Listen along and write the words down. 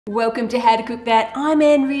Welcome to How to Cook That. I'm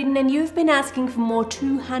Ann Reardon and you've been asking for more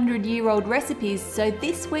 200-year-old recipes, so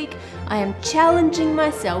this week I am challenging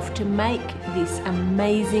myself to make this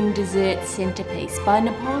amazing dessert centerpiece by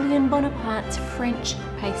Napoleon Bonaparte's French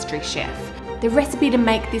pastry chef. The recipe to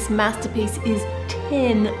make this masterpiece is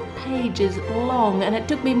 10 pages long and it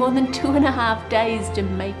took me more than 2.5 days to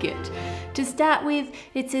make it. To start with,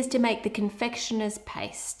 it says to make the confectioner's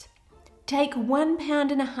paste. Take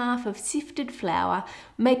 1.5 pounds of sifted flour,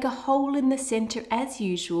 make a hole in the centre as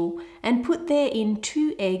usual, and put therein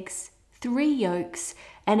 2 eggs, 3 yolks,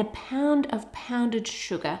 and a pound of pounded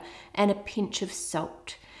sugar and a pinch of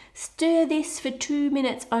salt. Stir this for 2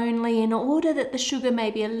 minutes only in order that the sugar may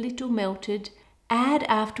be a little melted. Add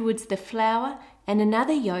afterwards the flour and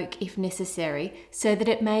another yolk if necessary, so that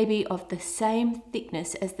it may be of the same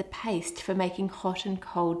thickness as the paste for making hot and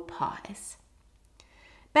cold pies.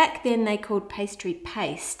 Back then they called pastry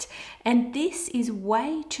paste, and this is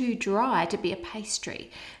way too dry to be a pastry.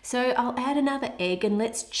 So I'll add another egg and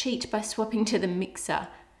let's cheat by swapping to the mixer.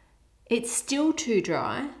 It's still too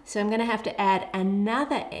dry, so I'm going to have to add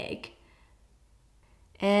another egg.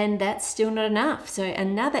 And that's still not enough, so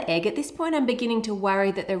another egg. At this point I'm beginning to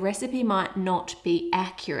worry that the recipe might not be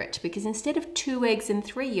accurate, because instead of 2 eggs and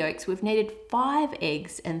 3 yolks, we've needed 5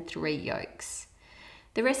 eggs and 3 yolks.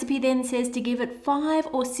 The recipe then says to give it 5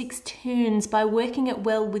 or 6 turns by working it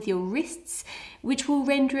well with your wrists, which will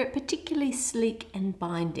render it particularly sleek and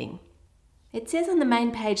binding. It says on the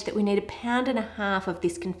main page that we need 1.5 pounds of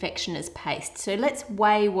this confectioner's paste, so let's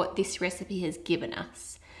weigh what this recipe has given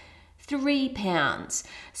us. 3 pounds,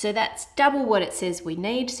 so that's double what it says we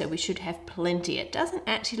need, so we should have plenty. It doesn't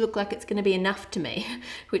actually look like it's going to be enough to me,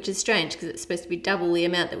 which is strange because it's supposed to be double the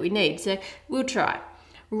amount that we need, so we'll try.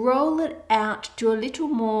 Roll it out to a little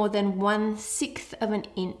more than 1/6 of an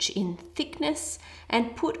inch in thickness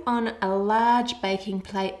and put on a large baking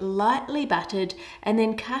plate lightly buttered, and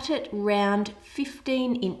then cut it round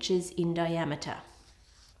 15 inches in diameter.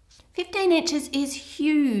 15 inches is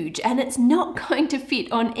huge and it's not going to fit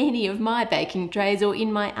on any of my baking trays or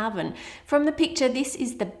in my oven. From the picture, this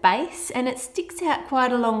is the base and it sticks out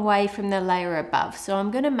quite a long way from the layer above. So I'm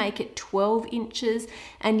going to make it 12 inches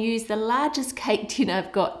and use the largest cake tin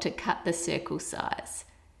I've got to cut the circle size.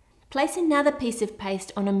 Place another piece of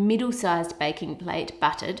paste on a middle-sized baking plate,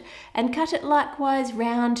 buttered, and cut it likewise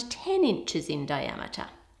round 10 inches in diameter.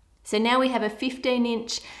 So now we have a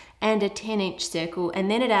 15-inch and a 10-inch circle,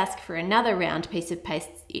 and then it asks for another round piece of paste,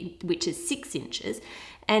 which is 6 inches.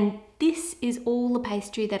 And this is all the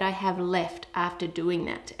pastry that I have left after doing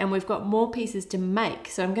that. And we've got more pieces to make,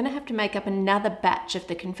 so I'm going to have to make up another batch of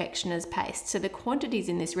the confectioner's paste. So the quantities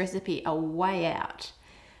in this recipe are way out.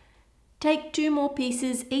 Take 2 more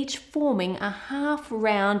pieces, each forming a half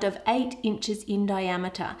round of 8 inches in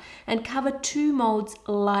diameter, and cover 2 molds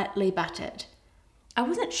lightly buttered. I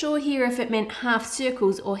wasn't sure here if it meant half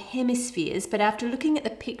circles or hemispheres, but after looking at the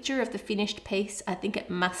picture of the finished piece, I think it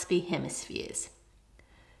must be hemispheres.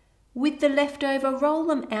 With the leftover, roll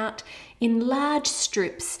them out in large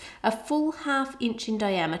strips, a full ½ inch in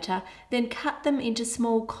diameter, then cut them into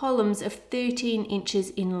small columns of 13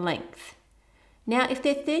 inches in length. Now, if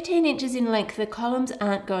they're 13 inches in length, the columns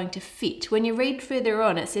aren't going to fit. When you read further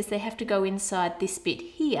on, it says they have to go inside this bit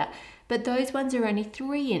here, but those ones are only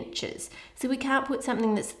 3 inches, so we can't put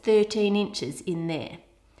something that's 13 inches in there.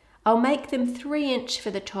 I'll make them 3 inch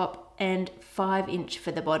for the top and 5 inch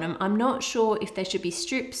for the bottom. I'm not sure if they should be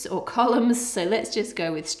strips or columns, so let's just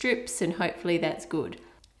go with strips and hopefully that's good.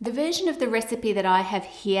 The version of the recipe that I have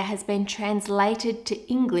here has been translated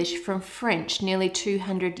to English from French nearly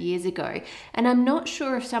 200 years ago, and I'm not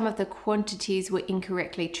sure if some of the quantities were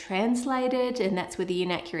incorrectly translated and that's where the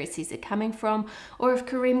inaccuracies are coming from, or if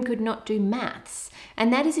Karim could not do maths.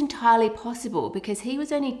 And that is entirely possible because he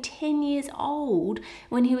was only 10 years old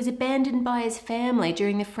when he was abandoned by his family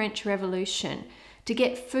during the French Revolution. To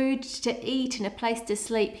get food to eat and a place to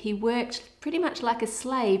sleep, he worked pretty much like a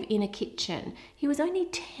slave in a kitchen. He was only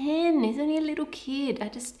 10, he's only a little kid. I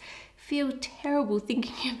just feel terrible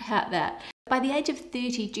thinking about that. By the age of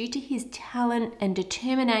 30, due to his talent and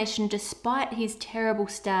determination, despite his terrible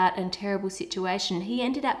start and terrible situation, he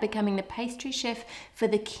ended up becoming the pastry chef for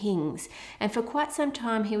the kings. And for quite some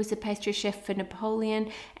time, he was the pastry chef for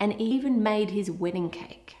Napoleon and even made his wedding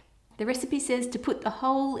cake. The recipe says to put the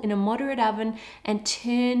whole in a moderate oven and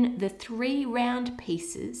turn the 3 round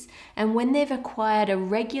pieces, and when they've acquired a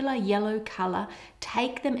regular yellow colour,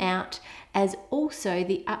 take them out, as also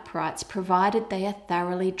the uprights, provided they are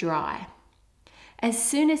thoroughly dry. As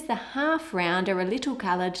soon as the half round are a little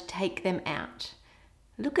coloured, take them out.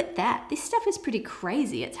 Look at that. This stuff is pretty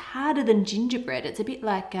crazy. It's harder than gingerbread. It's a bit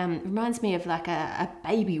like, reminds me of like a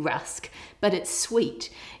baby rusk, but it's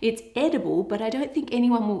sweet. It's edible, but I don't think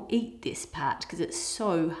anyone will eat this part because it's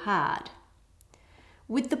so hard.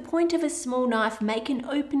 With the point of a small knife, make an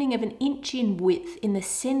opening of 1 inch in width in the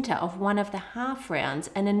center of one of the half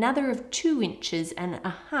rounds and another of 2.5 inches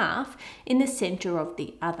in the center of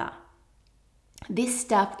the other. This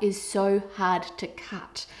stuff is so hard to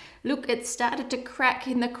cut. Look, it started to crack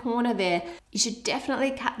in the corner there. You should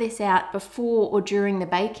definitely cut this out before or during the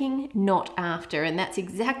baking, not after. And that's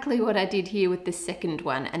exactly what I did here with the second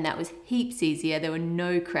one. And that was heaps easier. There were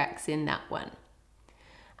no cracks in that one.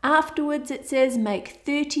 Afterwards, it says make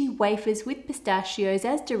 30 wafers with pistachios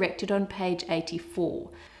as directed on page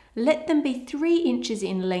 84. Let them be 3 inches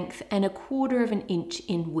in length and 1/4 inch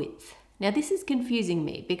in width. Now this is confusing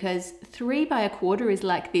me because 3 by 1/4 is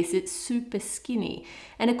like this, it's super skinny.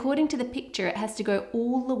 And according to the picture, it has to go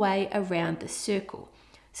all the way around the circle.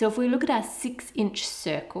 So if we look at our 6-inch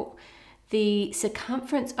circle, the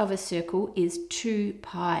circumference of a circle is 2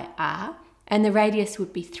 pi r and the radius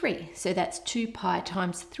would be 3. So that's 2 pi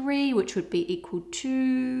times 3, which would be equal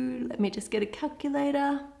to, let me just get a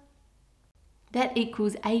calculator. That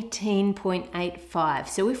equals 18.85.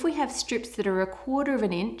 So if we have strips that are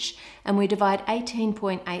 1/4 inch and we divide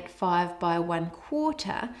 18.85 by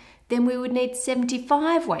 1/4, then we would need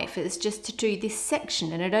 75 wafers just to do this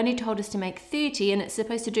section. And it only told us to make 30 and it's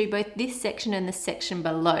supposed to do both this section and the section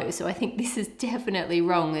below. So I think this is definitely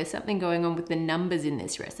wrong. There's something going on with the numbers in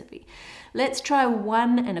this recipe. Let's try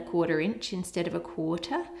 1 1/4 inch instead of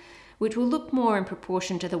 1/4, which will look more in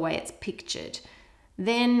proportion to the way it's pictured.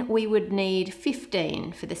 Then we would need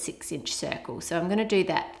 15 for the 6-inch circle. So I'm going to do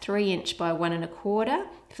that 3 inch by 1 1/4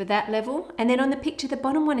 for that level. And then on the picture, the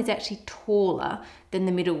bottom one is actually taller than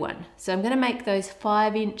the middle one. So I'm going to make those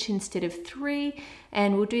 5 inch instead of 3,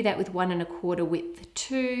 and we'll do that with 1 1/4 width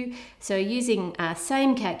 2. So using our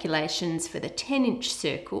same calculations for the 10-inch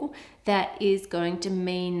circle, that is going to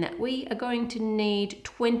mean that we are going to need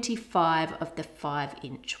 25 of the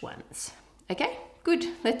 5-inch ones. Okay, good,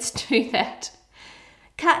 let's do that.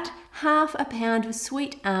 Cut 1/2 pound of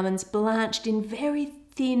sweet almonds blanched in very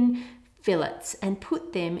thin fillets and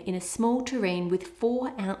put them in a small tureen with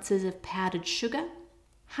 4 ounces of powdered sugar,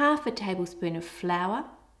 1/2 tablespoon of flour,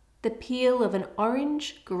 the peel of an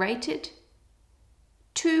orange grated,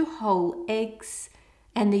 2 whole eggs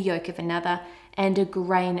and the yolk of another, and a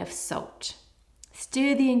grain of salt.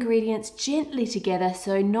 Stir the ingredients gently together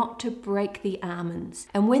so not to break the almonds.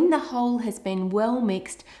 And when the whole has been well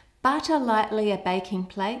mixed, butter lightly a baking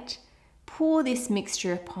plate, pour this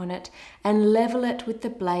mixture upon it and level it with the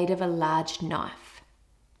blade of a large knife.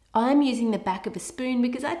 I'm using the back of a spoon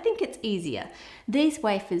because I think it's easier. These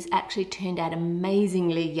wafers actually turned out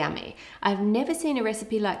amazingly yummy. I've never seen a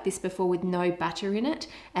recipe like this before with no butter in it,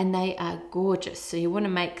 and they are gorgeous, so you want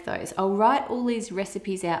to make those. I'll write all these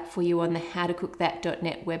recipes out for you on the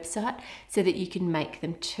howtocookthat.net website so that you can make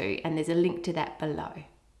them too, and there's a link to that below.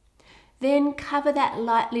 Then cover that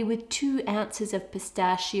lightly with 2 ounces of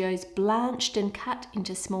pistachios blanched and cut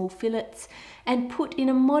into small fillets and put in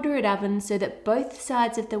a moderate oven so that both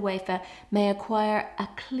sides of the wafer may acquire a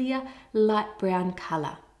clear light brown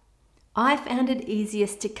colour. I found it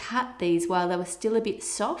easiest to cut these while they were still a bit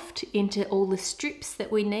soft into all the strips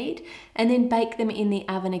that we need, and then bake them in the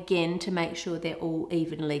oven again to make sure they're all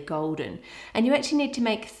evenly golden. And you actually need to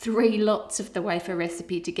make 3 lots of the wafer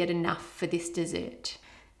recipe to get enough for this dessert.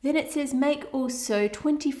 Then it says make also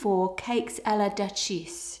 24 cakes à la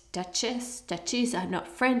duchesse. Duchesse, I'm not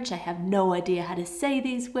French, I have no idea how to say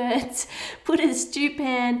these words. Put in a stew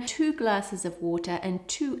pan, 2 glasses of water and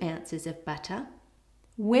 2 ounces of butter.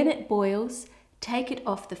 When it boils, take it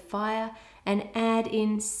off the fire and add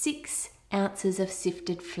in 6 ounces of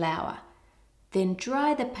sifted flour. Then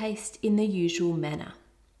dry the paste in the usual manner.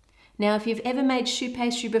 Now, if you've ever made choux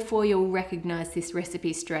pastry before, you'll recognise this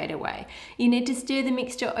recipe straight away. You need to stir the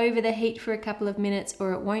mixture over the heat for a couple of minutes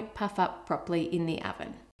or it won't puff up properly in the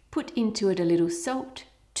oven. Put into it a little salt,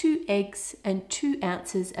 2 eggs and 2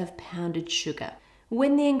 ounces of pounded sugar.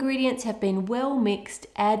 When the ingredients have been well mixed,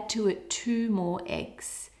 add to it 2 more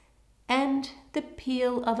eggs and the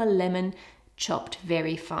peel of a lemon chopped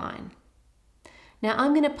very fine. Now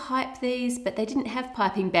I'm going to pipe these, but they didn't have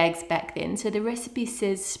piping bags back then, so the recipe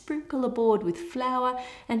says sprinkle a board with flour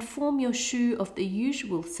and form your choux of the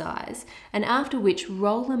usual size, and after which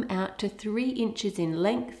roll them out to 3 inches in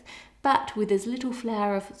length, but with as little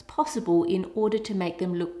flour as possible in order to make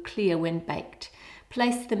them look clear when baked.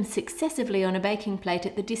 Place them successively on a baking plate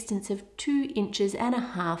at the distance of 2.5 inches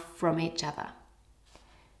from each other.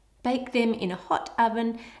 Bake them in a hot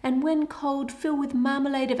oven, and when cold, fill with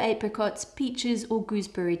marmalade of apricots, peaches or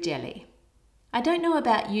gooseberry jelly. I don't know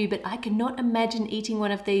about you, but I cannot imagine eating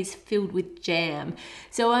one of these filled with jam,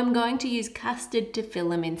 so I'm going to use custard to fill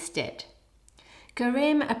them instead.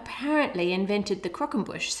 Carême apparently invented the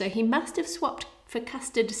croquembouche, so he must have swapped for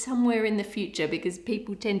custard somewhere in the future because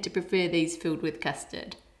people tend to prefer these filled with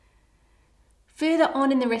custard. Further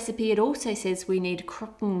on in the recipe, it also says we need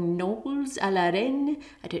croquignoles à la reine.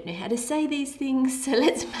 I don't know how to say these things, so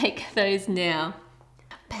let's make those now.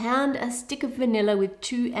 Pound a stick of vanilla with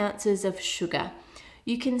 2 ounces of sugar.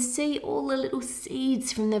 You can see all the little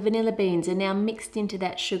seeds from the vanilla beans are now mixed into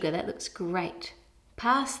that sugar. That looks great.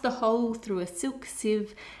 Pass the whole through a silk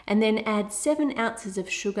sieve and then add 7 ounces of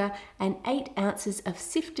sugar and 8 ounces of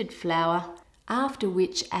sifted flour, after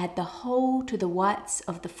which add the whole to the whites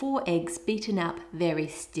of the 4 eggs beaten up very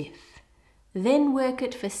stiff. Then work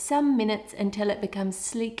it for some minutes until it becomes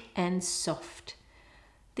sleek and soft.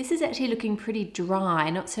 This is actually looking pretty dry,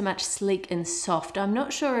 not so much sleek and soft. I'm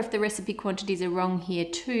not sure if the recipe quantities are wrong here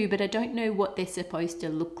too, but I don't know what they're supposed to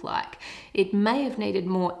look like. It may have needed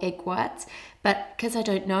more egg whites, but because I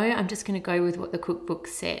don't know, I'm just going to go with what the cookbook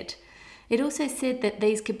said. It also said that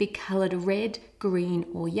these could be coloured red, green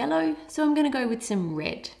or yellow, so I'm going to go with some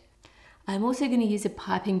red. I'm also going to use a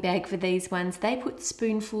piping bag for these ones. They put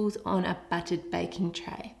spoonfuls on a buttered baking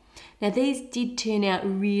tray. Now these did turn out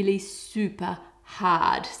really super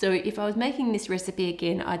hard, so if I was making this recipe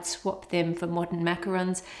again, I'd swap them for modern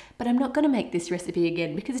macarons, but I'm not going to make this recipe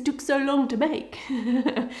again because it took so long to make.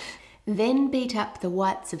 Then beat up the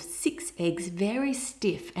whites of 6 eggs very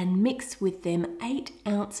stiff and mix with them 8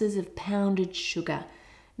 ounces of pounded sugar.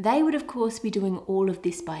 They would of course be doing all of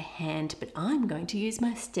this by hand, but I'm going to use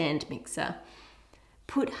my stand mixer.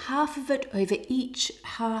 Put half of it over each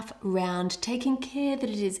half round, taking care that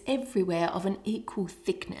it is everywhere of an equal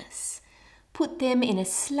thickness. Put them in a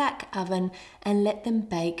slack oven and let them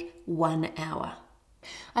bake 1 hour.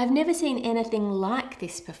 I've never seen anything like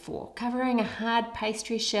this before. Covering a hard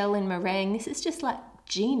pastry shell in meringue, this is just like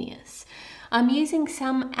genius. I'm using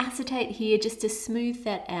some acetate here just to smooth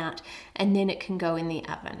that out, and then it can go in the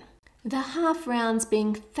oven. The half rounds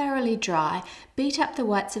being thoroughly dry, beat up the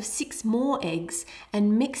whites of 6 more eggs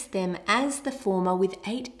and mix them as the former with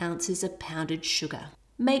 8 ounces of pounded sugar.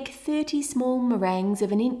 Make 30 small meringues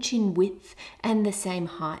of 1 inch in width and the same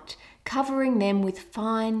height, covering them with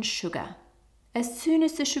fine sugar. As soon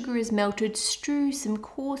as the sugar is melted, strew some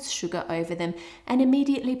coarse sugar over them and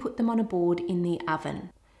immediately put them on a board in the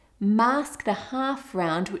oven. Mask the half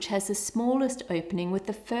round, which has the smallest opening, with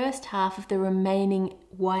the first half of the remaining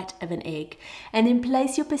white of an egg, and then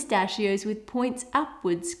place your pistachios with points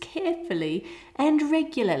upwards carefully and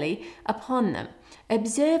regularly upon them.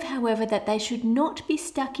 Observe, however, that they should not be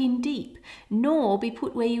stuck in deep, nor be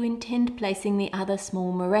put where you intend placing the other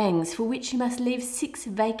small meringues, for which you must leave 6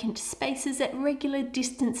 vacant spaces at regular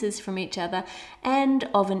distances from each other and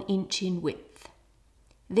of 1 inch in width.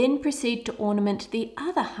 Then proceed to ornament the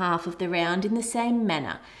other half of the round in the same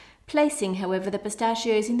manner, placing, however, the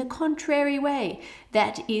pistachios in the contrary way,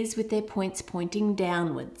 that is, with their points pointing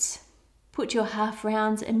downwards. Put your half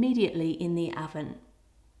rounds immediately in the oven.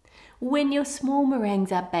 When your small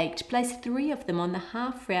meringues are baked, place 3 of them on the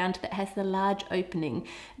half round that has the large opening.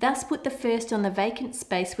 Thus put the first on the vacant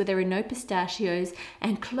space where there are no pistachios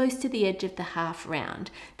and close to the edge of the half round.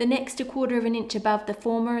 The next 1/4 inch above the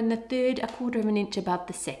former, and the third 1/4 inch above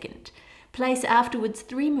the second. Place afterwards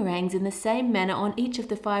 3 meringues in the same manner on each of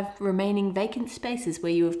the 5 remaining vacant spaces where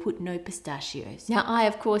you have put no pistachios. Now I,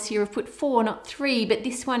 of course, here have put 4, not 3, but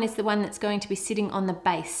this one is the one that's going to be sitting on the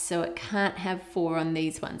base, so it can't have 4 on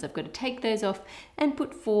these ones. I've got to take those off and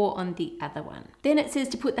put 4 on the other one. Then it says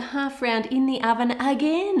to put the half round in the oven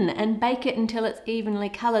again and bake it until it's evenly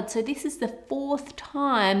coloured. So this is the 4th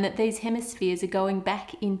time that these hemispheres are going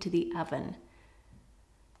back into the oven.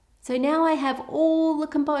 So now I have all the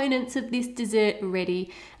components of this dessert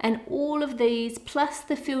ready, and all of these plus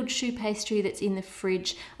the filled choux pastry that's in the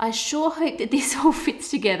fridge. I sure hope that this all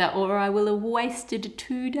fits together, or I will have wasted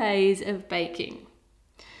 2 days of baking.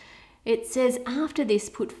 It says after this,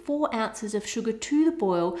 put 4 ounces of sugar to the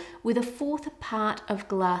boil with 1/4 part of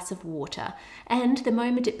glass of water, and the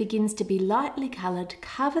moment it begins to be lightly coloured,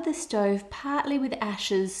 cover the stove partly with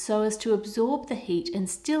ashes so as to absorb the heat and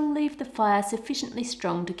still leave the fire sufficiently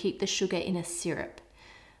strong to keep the sugar in a syrup.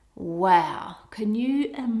 Wow, can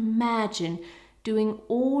you imagine doing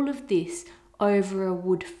all of this over a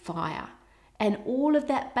wood fire, and all of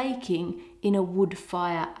that baking in a wood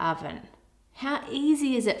fire oven? How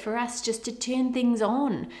easy is it for us just to turn things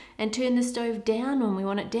on and turn the stove down when we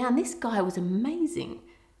want it down? This guy was amazing.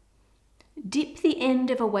 Dip the end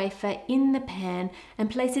of a wafer in the pan and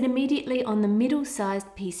place it immediately on the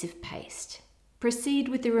middle-sized piece of paste. Proceed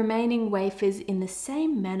with the remaining wafers in the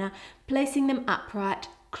same manner, placing them upright,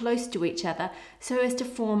 close to each other, so as to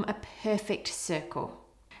form a perfect circle.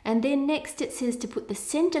 And then next it says to put the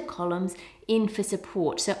center columns in for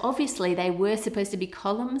support. So obviously they were supposed to be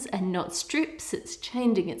columns and not strips. It's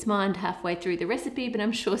changing its mind halfway through the recipe, but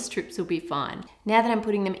I'm sure strips will be fine. Now that I'm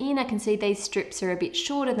putting them in, I can see these strips are a bit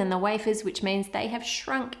shorter than the wafers, which means they have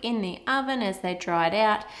shrunk in the oven as they dried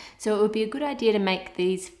out. So it would be a good idea to make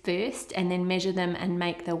these first and then measure them and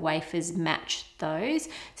make the wafers match those.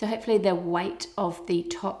 So hopefully the weight of the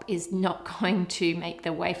top is not going to make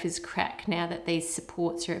the wafers crack now that these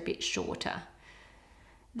supports are a bit shorter.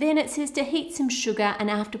 Then it says to heat some sugar, and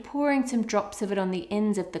after pouring some drops of it on the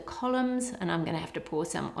ends of the columns, and I'm going to have to pour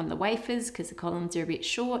some on the wafers because the columns are a bit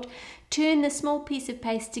short, turn the small piece of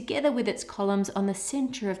paste together with its columns on the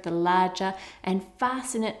center of the larger and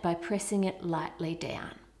fasten it by pressing it lightly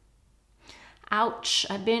down. Ouch,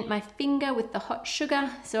 I burnt my finger with the hot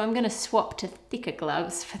sugar, so I'm going to swap to thicker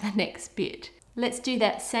gloves for the next bit. Let's do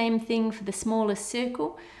that same thing for the smaller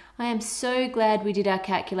circle. I am so glad we did our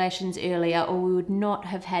calculations earlier, or we would not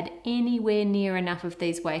have had anywhere near enough of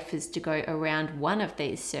these wafers to go around one of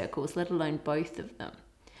these circles, let alone both of them.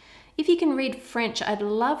 If you can read French, I'd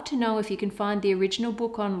love to know if you can find the original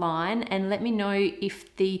book online and let me know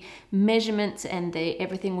if the measurements and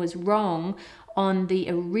everything was wrong on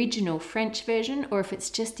the original French version or if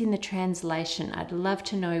it's just in the translation. I'd love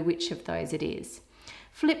to know which of those it is.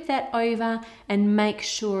 Flip that over and make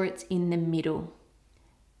sure it's in the middle.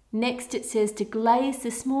 Next it says to glaze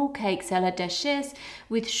the small cakes à la duchesse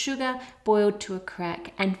with sugar boiled to a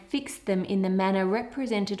crack and fix them in the manner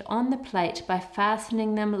represented on the plate by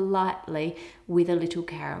fastening them lightly with a little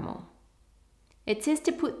caramel. It says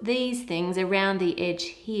to put these things around the edge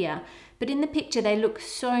here, but in the picture they look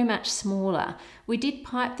so much smaller. We did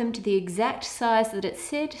pipe them to the exact size that it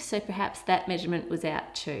said, so perhaps that measurement was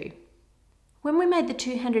out too. When we made the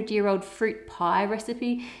 200-year-old fruit pie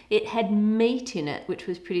recipe, it had meat in it, which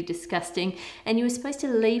was pretty disgusting, and you were supposed to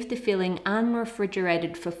leave the filling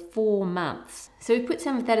unrefrigerated for 4 months. So we put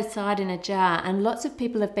some of that aside in a jar, and lots of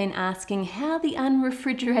people have been asking how the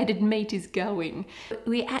unrefrigerated meat is going.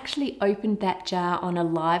 We actually opened that jar on a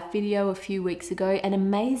live video a few weeks ago, and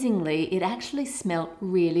amazingly, it actually smelt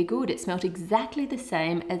really good. It smelt exactly the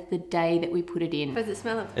same as the day that we put it in. What does it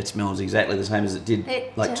smell of? It smells exactly the same as it did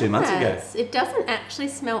like 2 months ago. It doesn't actually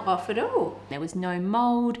smell off at all. There was no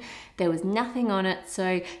mold, there was nothing on it,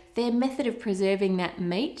 so their method of preserving that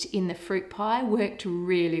meat in the fruit pie worked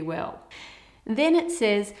really well. Then it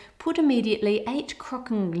says, put immediately 8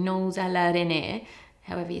 croquignoles à la René,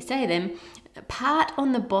 however you say them, part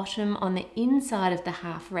on the bottom on the inside of the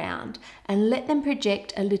half round and let them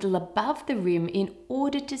project a little above the rim in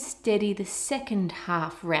order to steady the second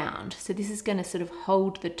half round. So this is going to sort of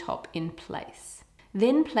hold the top in place.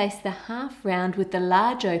 Then place the half round with the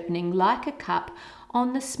large opening like a cup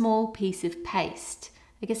on the small piece of paste.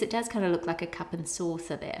 I guess it does kind of look like a cup and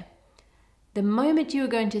saucer there. The moment you are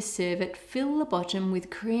going to serve it, fill the bottom with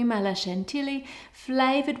cream à la chantilly,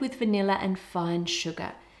 flavoured with vanilla and fine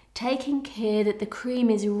sugar, taking care that the cream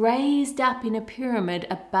is raised up in a pyramid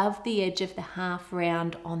above the edge of the half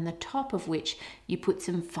round, on the top of which you put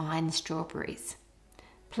some fine strawberries.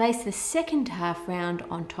 Place the second half round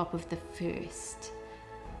on top of the first.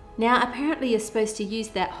 Now apparently you're supposed to use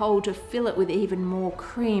that hole to fill it with even more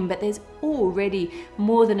cream, but there's already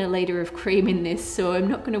more than a litre of cream in this, so I'm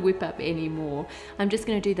not going to whip up any more. I'm just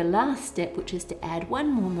going to do the last step, which is to add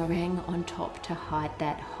one more meringue on top to hide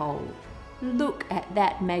that hole. Look at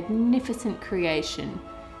that magnificent creation.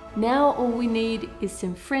 Now all we need is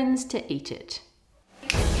some friends to eat it.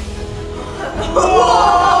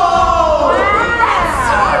 Whoa! That's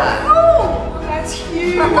so cool! That's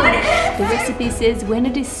huge! The recipe says when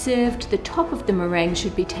it is served, the top of the meringue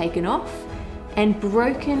should be taken off and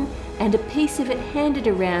broken and a piece of it handed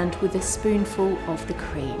around with a spoonful of the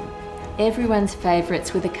cream. Everyone's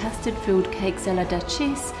favourites were the custard-filled cakes à la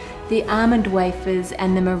duchesse, the almond wafers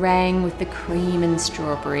and the meringue with the cream and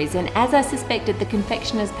strawberries. And as I suspected, the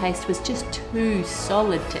confectioner's paste was just too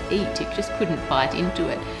solid to eat. You just couldn't bite into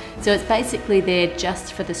it. So it's basically there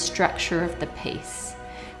just for the structure of the piece.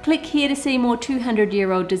 Click here to see more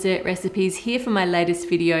 200-year-old dessert recipes, here for my latest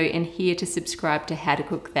video, and here to subscribe to How to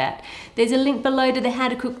Cook That. There's a link below to the How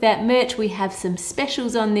to Cook That merch. We have some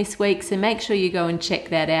specials on this week, so make sure you go and check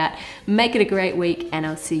that out. Make it a great week, and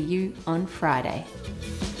I'll see you on Friday.